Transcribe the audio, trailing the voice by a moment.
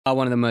Are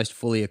one of the most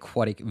fully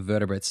aquatic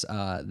vertebrates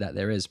that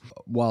there is.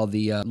 While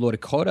the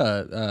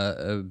Lordocotta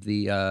of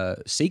the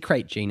sea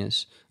crate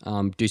genus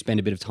do spend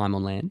a bit of time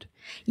on land.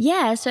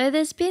 Yeah, so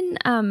there's been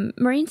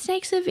marine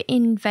snakes have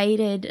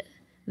invaded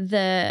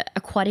the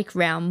aquatic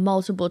realm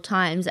multiple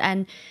times,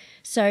 and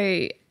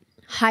so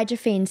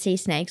hydrophene sea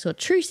snakes, or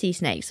true sea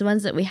snakes, the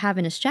ones that we have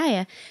in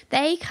Australia,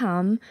 they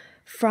come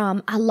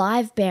from a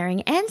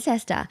live-bearing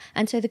ancestor.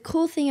 And so the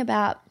cool thing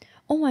about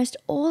almost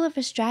all of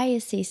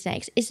Australia's sea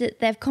snakes is that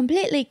they've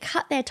completely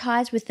cut their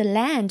ties with the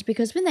land,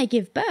 because when they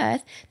give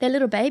birth, their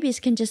little babies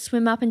can just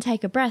swim up and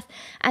take a breath.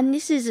 And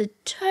this is a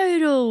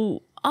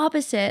total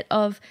opposite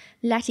of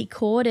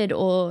laticordid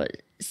or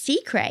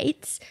sea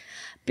crates,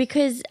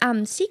 because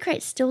sea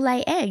crates still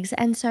lay eggs,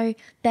 and so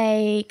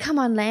they come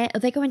on land, or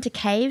they go into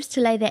caves to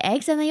lay their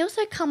eggs, and they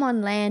also come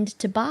on land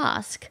to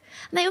bask.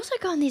 And they also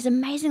go on these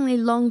amazingly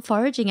long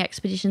foraging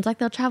expeditions, like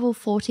they'll travel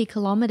 40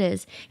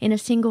 kilometers in a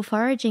single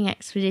foraging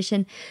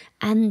expedition,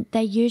 and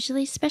they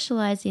usually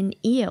specialize in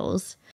eels.